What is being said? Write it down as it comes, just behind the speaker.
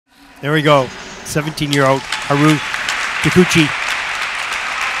There we go. 17-year-old Haru KAKIUCHI.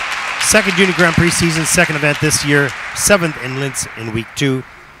 Second Junior Grand Prix season, second event this year. 7th in Linz in week 2.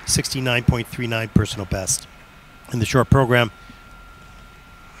 69.39 personal best in the short program.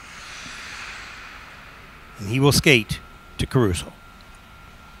 And he will skate to Caruso.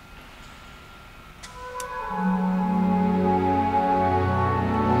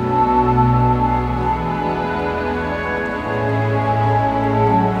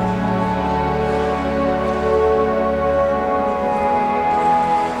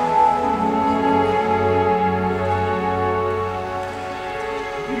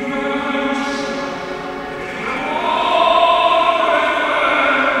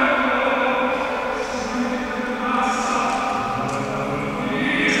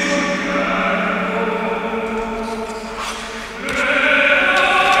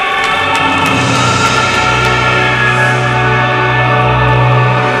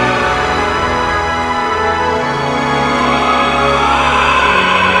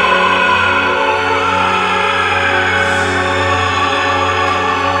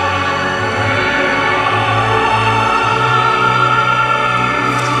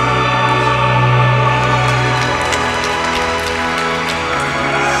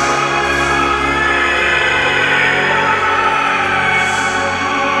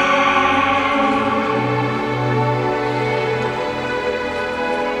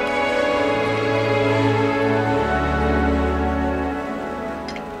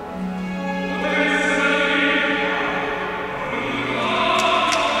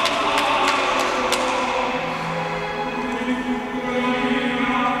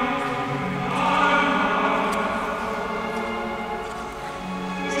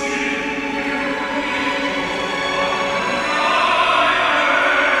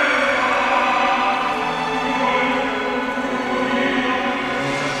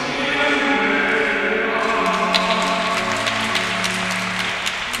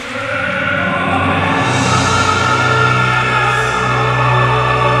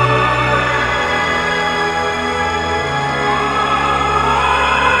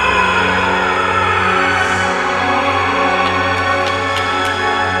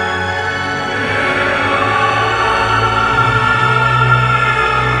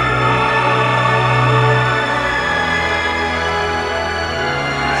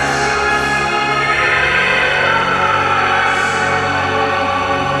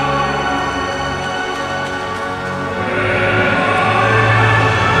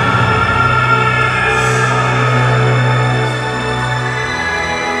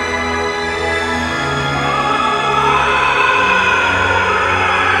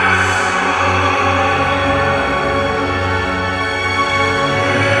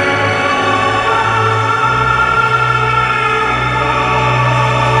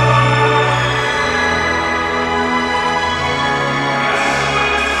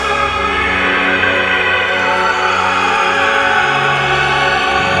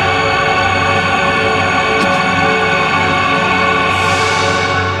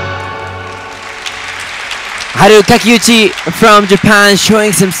 Haru KAKIUCHI from Japan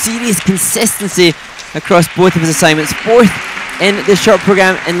showing some serious consistency across both of his assignments. 4th in the short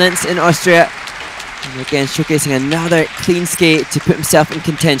program in Linz in Austria. And again, showcasing another clean skate to put himself in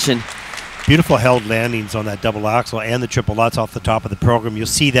contention. Beautiful held landings on that double axel and the triple lutz off the top of the program. You'll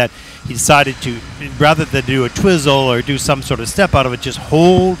see that he decided to, rather than do a twizzle or do some sort of step out of it, just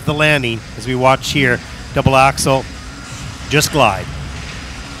hold the landing as we watch here. Double axel, just glide.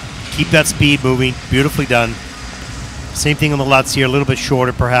 Keep that speed moving, beautifully done. Same thing on the lutz here, a little bit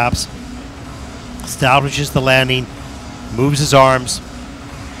shorter perhaps. Establishes the landing, moves his arms.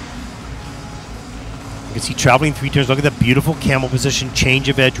 You can see traveling 3 turns. Look at that beautiful camel position, change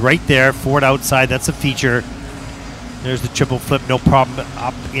of edge right there, forward outside, that's a feature. There's the triple flip, no problem,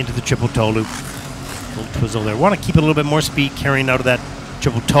 up into the triple toe loop. Little twizzle there. Want to keep a little bit more speed carrying out of that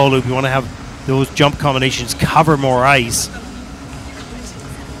triple toe loop. You want to have those jump combinations cover more ice.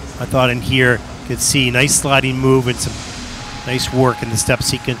 I thought in here you could see nice sliding move and some nice work in the step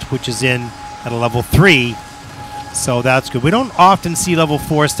sequence, which is in at a level 3. So that's good. We don't often see level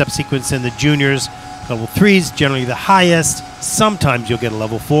 4 step sequence in the juniors. Level 3 is generally the highest. Sometimes you'll get a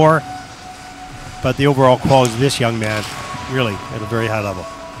level 4. But the overall quality of this young man, really at a very high level.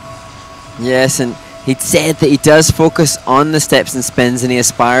 Yes, and he'd said that he does focus on the steps and spins, and he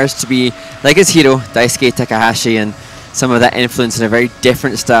aspires to be like his hero, Daisuke Takahashi, and some of that influence in a very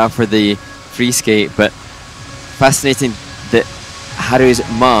different style for the free skate. But fascinating that Haru's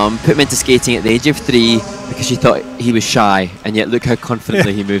mom put him into skating at the age of 3 because she thought he was shy, and yet look how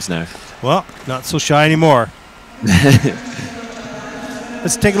confidently he moves now. Well, not so shy anymore.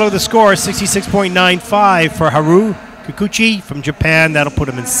 Let's take a look at the score. 66.95 for Haru KAKIUCHI from Japan. That'll put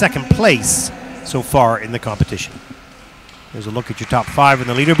him in second place so far in the competition. Here's a look at your top 5 on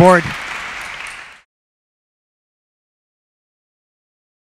the leaderboard.